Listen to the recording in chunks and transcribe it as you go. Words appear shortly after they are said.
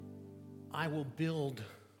I will build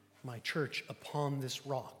my church upon this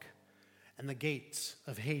rock, and the gates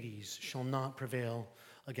of Hades shall not prevail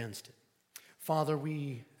against it. Father,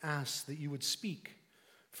 we ask that you would speak,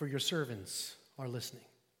 for your servants are listening.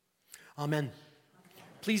 Amen.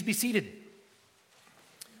 Please be seated.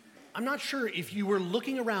 I'm not sure if you were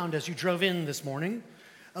looking around as you drove in this morning,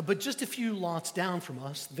 but just a few lots down from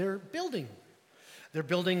us, they're building.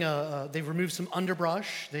 They've removed some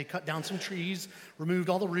underbrush, they cut down some trees, removed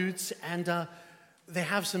all the roots, and they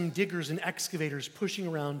have some diggers and excavators pushing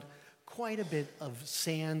around quite a bit of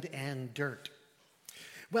sand and dirt.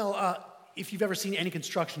 Well, if you've ever seen any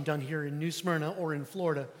construction done here in New Smyrna or in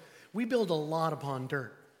Florida, we build a lot upon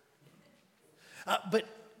dirt. But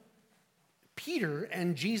Peter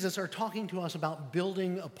and Jesus are talking to us about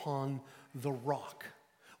building upon the rock.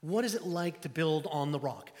 What is it like to build on the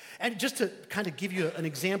rock? And just to kind of give you an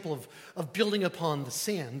example of building upon the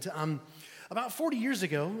sand, about 40 years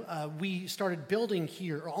ago, we started building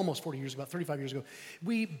here, or almost 40 years ago, about 35 years ago,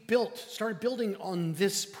 we started building on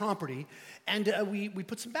this property, and we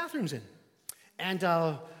put some bathrooms in.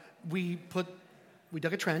 And we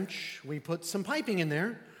dug a trench, we put some piping in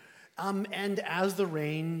there, and as the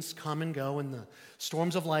rains come and go and the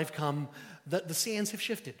storms of life come, the sands have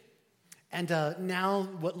shifted. And now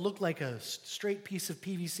what looked like a straight piece of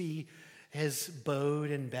PVC has bowed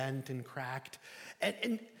and bent and cracked.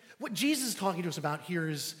 And what Jesus is talking to us about here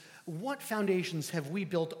is, what foundations have we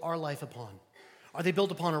built our life upon? Are they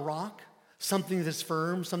built upon a rock, something that's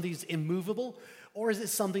firm, something that's immovable? Or is it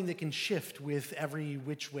something that can shift with every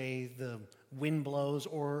which way the wind blows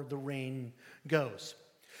or the rain goes?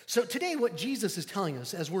 So today what Jesus is telling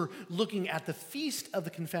us as we're looking at the Feast of the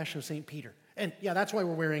Confession of St. Peter, and yeah, that's why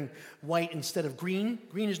we're wearing white instead of green.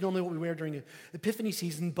 Green is normally what we wear during the Epiphany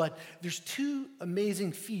season, but there's two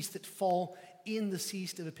amazing feasts that fall in the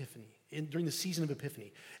Feast of Epiphany, during the season of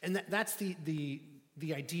Epiphany. And that's the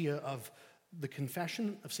idea of the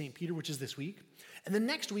Confession of St. Peter, which is this week. And the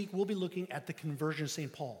next week, we'll be looking at the conversion of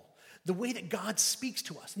St. Paul, the way that God speaks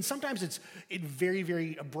to us. And sometimes it's in very,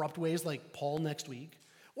 very abrupt ways, like Paul next week,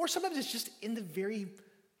 or sometimes it's just in the very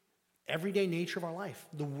everyday nature of our life,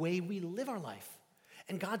 the way we live our life.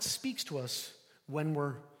 And God speaks to us when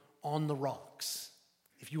we're on the rocks,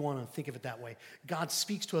 if you want to think of it that way. God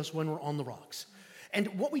speaks to us when we're on the rocks. And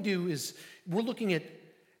what we do is we're looking at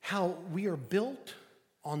how we are built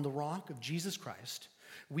on the rock of Jesus Christ.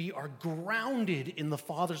 We are grounded in the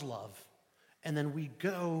Father's love, and then we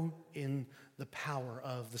go in the power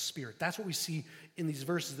of the Spirit. That's what we see in these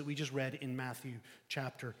verses that we just read in Matthew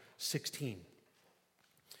chapter 16.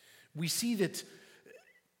 We see that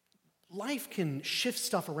life can shift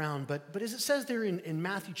stuff around, but as it says there in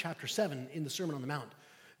Matthew chapter 7 in the Sermon on the Mount,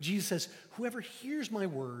 Jesus says, whoever hears my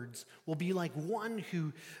words will be like one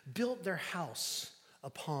who built their house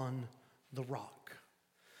upon the rock.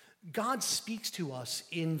 God speaks to us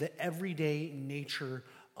in the everyday nature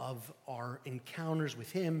of our encounters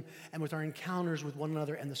with him and with our encounters with one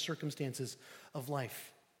another and the circumstances of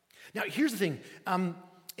life. Now, here's the thing.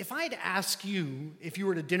 If I had to ask you, if you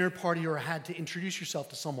were at a dinner party or had to introduce yourself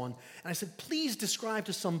to someone, and I said, please describe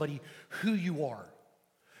to somebody who you are,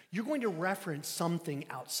 you're going to reference something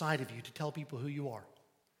outside of you to tell people who you are.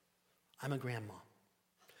 I'm a grandma.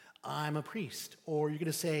 I'm a priest. Or you're going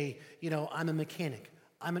to say, I'm a mechanic.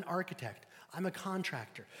 I'm an architect. I'm a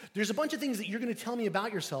contractor. There's a bunch of things that you're going to tell me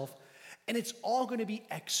about yourself, and it's all going to be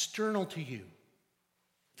external to you.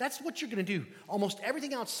 That's what you're going to do. Almost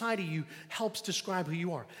everything outside of you helps describe who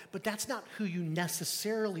you are, but that's not who you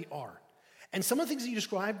necessarily are. And some of the things that you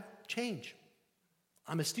describe change.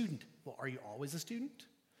 I'm a student. Well, are you always a student?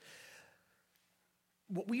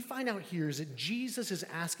 What we find out here is that Jesus is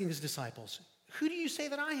asking his disciples, who do you say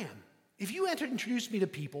that I am? If you introduce me to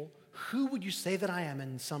people, who would you say that I am?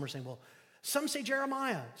 And some are saying, well, some say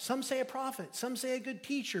Jeremiah, some say a prophet, some say a good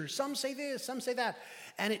teacher, some say this, some say that.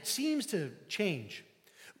 And it seems to change.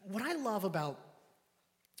 What I love about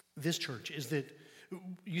this church is that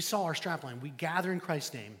you saw our strapline. We gather in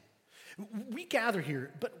Christ's name. We gather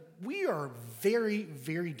here, but we are very,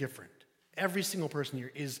 very different. Every single person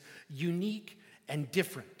here is unique and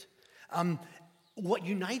different. What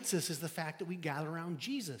unites us is the fact that we gather around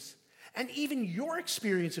Jesus. And even your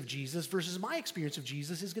experience of Jesus versus my experience of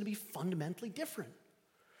Jesus is going to be fundamentally different.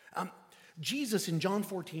 Jesus in John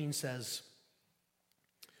 14 says,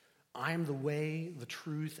 I am the way, the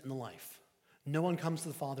truth, and the life. No one comes to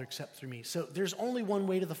the Father except through me. So there's only one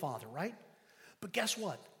way to the Father, right? But guess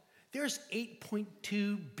what? There's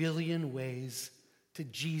 8.2 billion ways to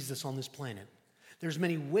Jesus on this planet. There's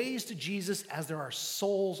many ways to Jesus as there are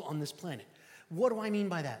souls on this planet. What do I mean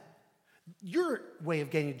by that? Your way of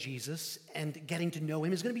getting to Jesus and getting to know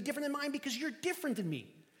him is going to be different than mine because you're different than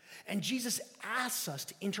me. And Jesus asks us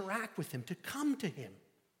to interact with him, to come to him.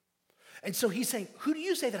 And so he's saying, who do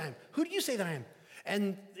you say that I am? Who do you say that I am?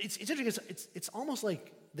 And it's interesting because it's almost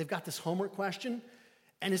like they've got this homework question.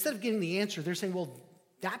 And instead of getting the answer, they're saying, well,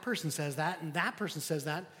 that person says that and that person says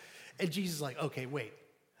that. And Jesus is like, okay, wait.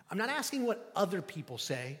 I'm not asking what other people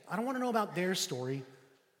say. I don't want to know about their story.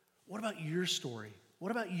 What about your story?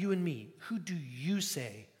 What about you and me? Who do you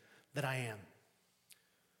say that I am?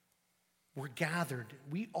 We're gathered.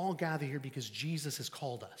 We all gather here because Jesus has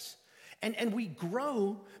called us. And we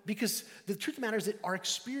grow because the truth of the matter is that our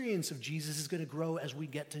experience of Jesus is going to grow as we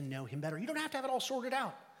get to know him better. You don't have to have it all sorted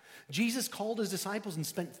out. Jesus called his disciples and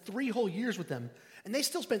spent 3 whole years with them, and they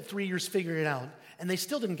still spent 3 years figuring it out, and they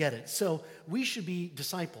still didn't get it. So we should be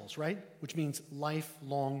disciples, right? Which means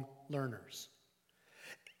lifelong learners.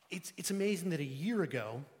 It's amazing that a year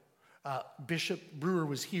ago, Bishop Brewer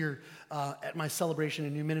was here at my celebration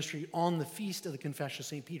in new ministry on the feast of the Confession of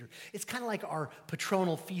St. Peter. It's kind of like our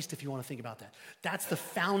patronal feast, if you want to think about that. That's the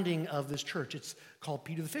founding of this church. It's called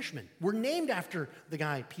Peter the Fisherman. We're named after the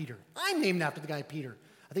guy Peter. I'm named after the guy Peter.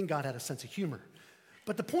 I think God had a sense of humor.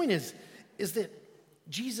 But the point is that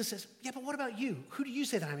Jesus says, yeah, but what about you? Who do you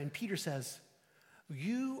say that I am? And Peter says,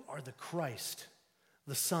 you are the Christ,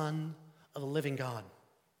 the Son of the living God.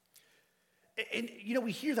 And,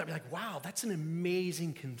 we hear that, we're like, wow, that's an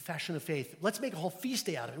amazing confession of faith. Let's make a whole feast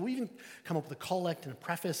day out of it. We even come up with a collect and a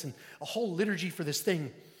preface and a whole liturgy for this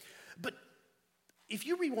thing. But if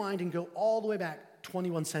you rewind and go all the way back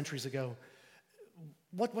 21 centuries ago,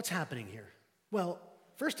 what's happening here? Well,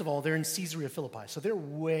 first of all, they're in Caesarea Philippi, so they're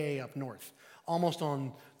way up north, almost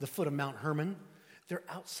on the foot of Mount Hermon. They're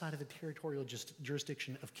outside of the territorial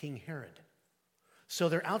jurisdiction of King Herod. So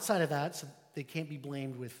they're outside of that, so they can't be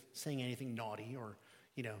blamed with saying anything naughty or,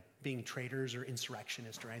 being traitors or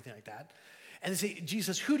insurrectionists or anything like that. And they say,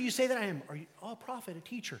 Jesus, who do you say that I am? Are you a prophet, a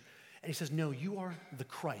teacher? And he says, no, you are the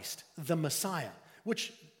Christ, the Messiah,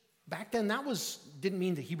 which back then didn't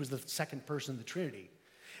mean that he was the second person of the Trinity.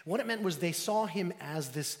 What it meant was they saw him as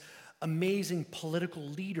this amazing political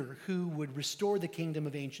leader who would restore the kingdom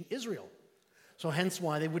of ancient Israel. So hence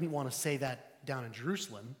why they wouldn't want to say that down in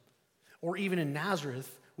Jerusalem or even in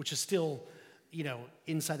Nazareth, which is still,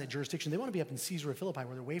 inside that jurisdiction. They want to be up in Caesarea Philippi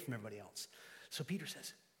where they're away from everybody else. So Peter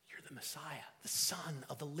says, you're the Messiah, the Son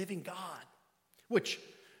of the living God, which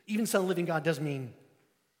even Son of the living God doesn't mean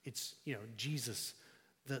it's, Jesus,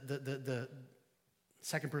 the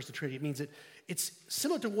second person of the Trinity. It means that it's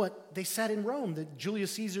similar to what they said in Rome, that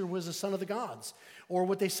Julius Caesar was a son of the gods, or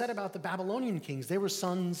what they said about the Babylonian kings. They were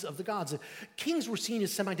sons of the gods. Kings were seen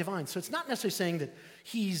as semi-divine, so it's not necessarily saying that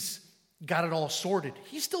he's got it all sorted.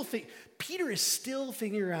 Peter is still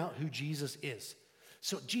figuring out who Jesus is.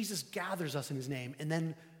 So Jesus gathers us in his name, and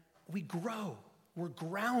then we grow. We're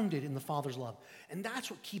grounded in the Father's love, and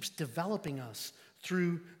that's what keeps developing us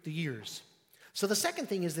through the years. So the second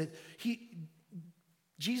thing is that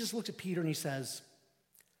Jesus looks at Peter and he says,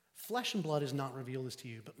 flesh and blood has not revealed this to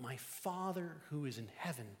you, but my Father who is in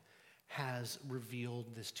heaven has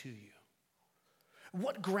revealed this to you.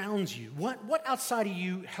 What grounds you? What outside of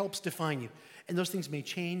you helps define you? And those things may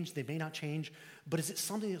change, they may not change, but is it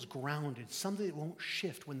something that's grounded, something that won't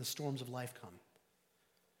shift when the storms of life come?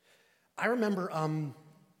 I remember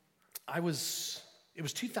it was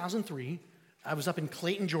 2003. I was up in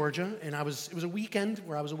Clayton, Georgia, and it was a weekend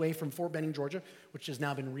where I was away from Fort Benning, Georgia, which has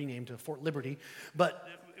now been renamed to Fort Liberty. But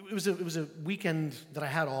it was a weekend that I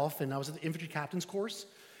had off, and I was at the infantry captain's course.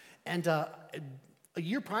 And a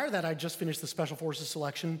year prior to that, I just finished the Special Forces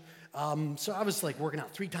selection. So I was working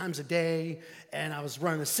out 3 times a day, and I was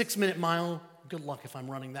running a 6-minute mile. Good luck if I'm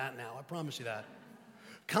running that now, I promise you that.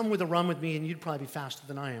 Come with a run with me, and you'd probably be faster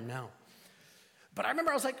than I am now. But I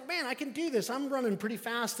remember I was like, man, I can do this. I'm running pretty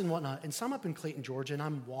fast and whatnot. And so I'm up in Clayton, Georgia, and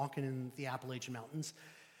I'm walking in the Appalachian Mountains,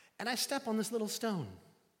 and I step on this little stone.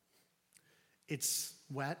 It's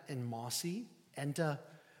wet and mossy, and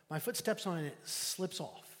my foot steps on it, and it slips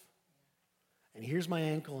off. And here's my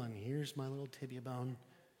ankle, and here's my little tibia bone.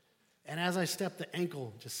 And as I step, the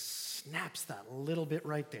ankle just snaps that little bit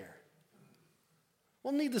right there.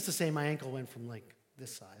 Well, needless to say, my ankle went from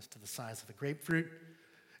this size to the size of the grapefruit.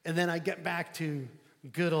 And then I get back to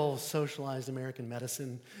good old socialized American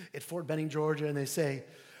medicine at Fort Benning, Georgia, and they say,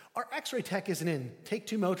 our x-ray tech isn't in. Take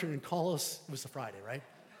 2 Motrin and call us. It was a Friday, right?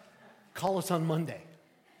 Call us on Monday.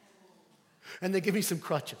 And they give me some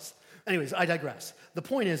crutches. Anyways, I digress. The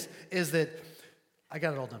point is that I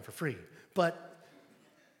got it all done for free. But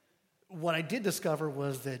what I did discover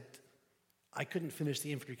was that I couldn't finish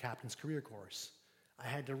the infantry captain's career course. I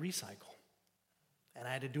had to recycle. And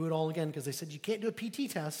I had to do it all again because they said, you can't do a PT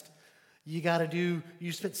test. You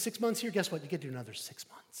spent 6 months here, guess what? You get to do another 6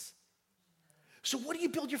 months. So what do you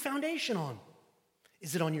build your foundation on?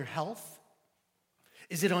 Is it on your health?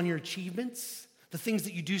 Is it on your achievements? The things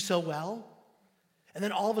that you do so well? And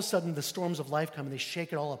then all of a sudden, the storms of life come and they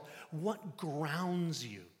shake it all up. What grounds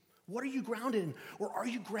you? What are you grounded in? Or are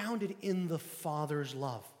you grounded in the Father's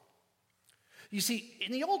love? You see,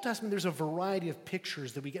 in the Old Testament, there's a variety of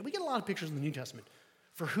pictures that we get. We get a lot of pictures in the New Testament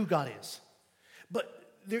for who God is. But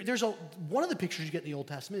one of the pictures you get in the Old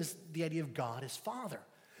Testament is the idea of God as Father.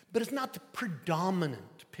 But it's not the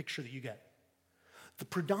predominant picture that you get. The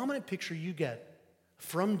predominant picture you get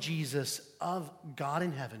from Jesus of God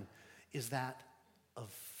in heaven is that of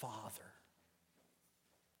Father.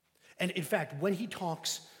 And in fact, when he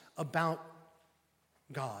talks about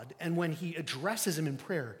God and when he addresses him in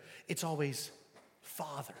prayer, it's always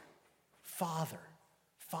Father, Father,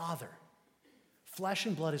 Father. Flesh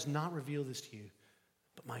and blood has not revealed this to you,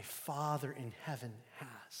 but my Father in heaven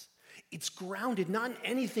has. It's grounded not in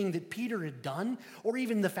anything that Peter had done, or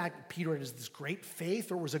even the fact that Peter had this great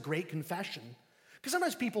faith or was a great confession. Because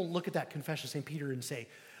sometimes people look at that confession of St. Peter and say,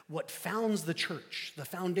 what founds the church, the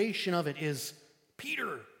foundation of it is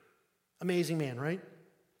Peter. Amazing man, right?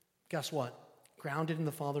 Guess what? Grounded in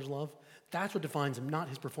the Father's love. That's what defines him, not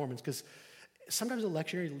his performance. Because sometimes the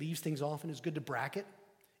lectionary leaves things off and it's good to bracket.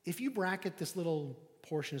 If you bracket this little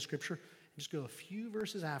portion of Scripture and just go a few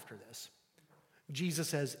verses after this, Jesus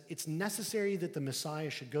says, it's necessary that the Messiah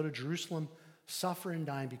should go to Jerusalem, suffer and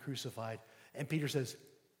die and be crucified. And Peter says,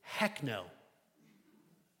 heck no.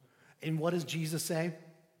 And what does Jesus say?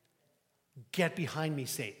 Get behind me,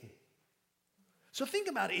 Satan. So think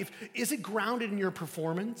about it. Is it grounded in your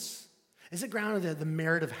performance? Is it grounded in the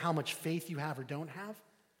merit of how much faith you have or don't have?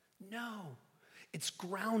 No. It's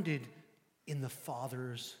grounded in the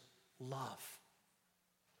Father's love.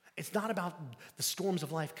 It's not about the storms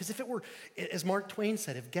of life. Because if it were, as Mark Twain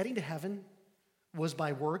said, if getting to heaven was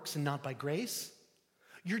by works and not by grace,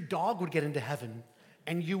 your dog would get into heaven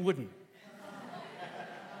and you wouldn't.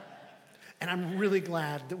 And I'm really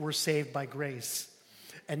glad that we're saved by grace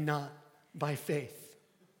and not by faith.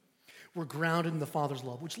 We're grounded in the Father's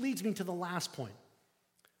love, which leads me to the last point,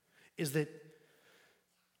 is that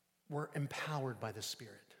we're empowered by the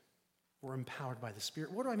Spirit. We're empowered by the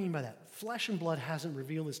Spirit. What do I mean by that? Flesh and blood hasn't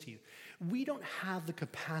revealed this to you. We don't have the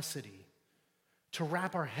capacity to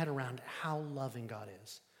wrap our head around how loving God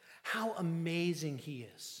is, how amazing he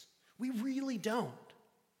is. We really don't.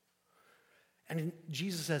 And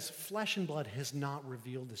Jesus says, flesh and blood has not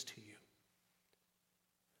revealed this to you.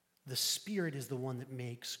 The Spirit is the one that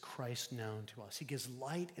makes Christ known to us. He gives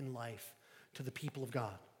light and life to the people of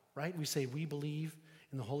God, right? We say we believe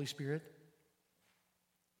in the Holy Spirit.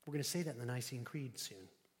 We're going to say that in the Nicene Creed soon.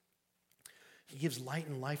 He gives light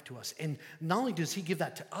and life to us. And not only does he give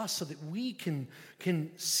that to us so that we can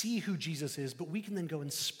see who Jesus is, but we can then go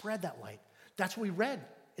and spread that light. That's what we read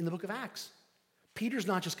in the book of Acts. Peter's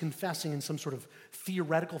not just confessing in some sort of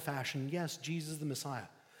theoretical fashion, yes, Jesus is the Messiah.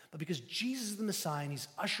 But because Jesus is the Messiah and he's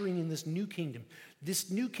ushering in this new kingdom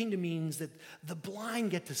means that the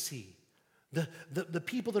blind get to see. The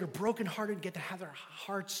people that are brokenhearted get to have their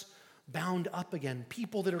hearts bound up again.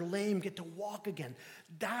 People that are lame get to walk again.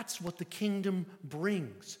 That's what the kingdom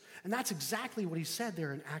brings. And that's exactly what he said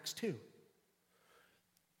there in Acts 2.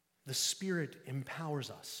 The Spirit empowers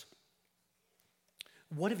us.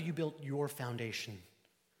 What have you built your foundation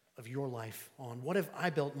of your life on? What have I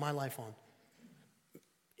built my life on?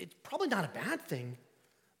 It's probably not a bad thing,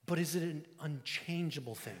 but is it an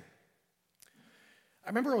unchangeable thing? I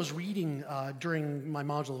remember I was reading during my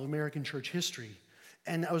module of American church history,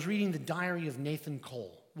 and I was reading the diary of Nathan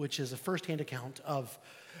Cole, which is a first-hand account of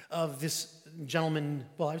this gentleman,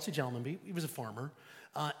 well, I would say gentleman, but he was a farmer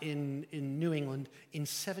in New England in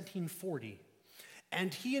 1740.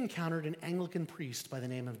 And he encountered an Anglican priest by the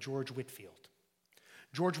name of George Whitefield.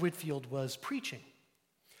 George Whitefield was preaching.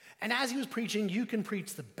 And as he was preaching, you can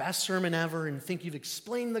preach the best sermon ever and think you've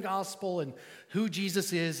explained the gospel and who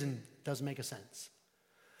Jesus is, and it doesn't make a sense.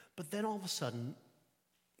 But then all of a sudden,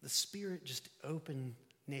 the Spirit just opened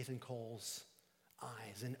Nathan Cole's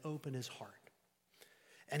eyes and opened his heart.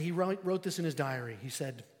 And he wrote this in his diary. He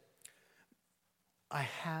said, I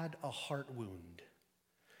had a heart wound.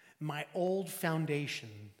 My old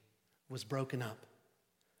foundation was broken up.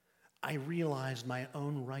 I realized my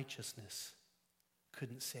own righteousness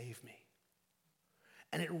couldn't save me.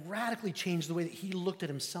 And it radically changed the way that he looked at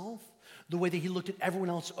himself, the way that he looked at everyone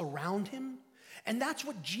else around him. And that's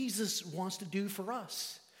what Jesus wants to do for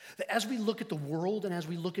us. That as we look at the world and as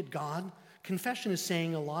we look at God, confession is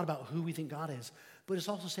saying a lot about who we think God is, but it's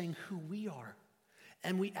also saying who we are.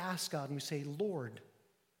 And we ask God and we say, Lord,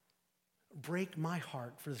 break my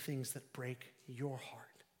heart for the things that break your heart.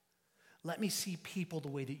 Let me see people the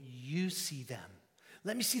way that you see them.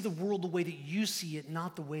 Let me see the world the way that you see it,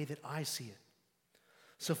 not the way that I see it.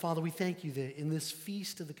 So, Father, we thank you that in this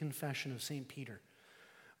feast of the confession of St. Peter,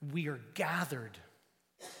 we are gathered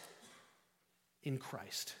in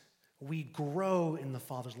Christ. We grow in the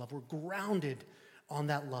Father's love. We're grounded on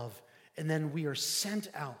that love. And then we are sent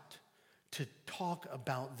out to talk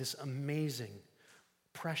about this amazing,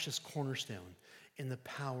 precious cornerstone in the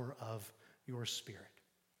power of your Spirit.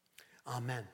 Amen.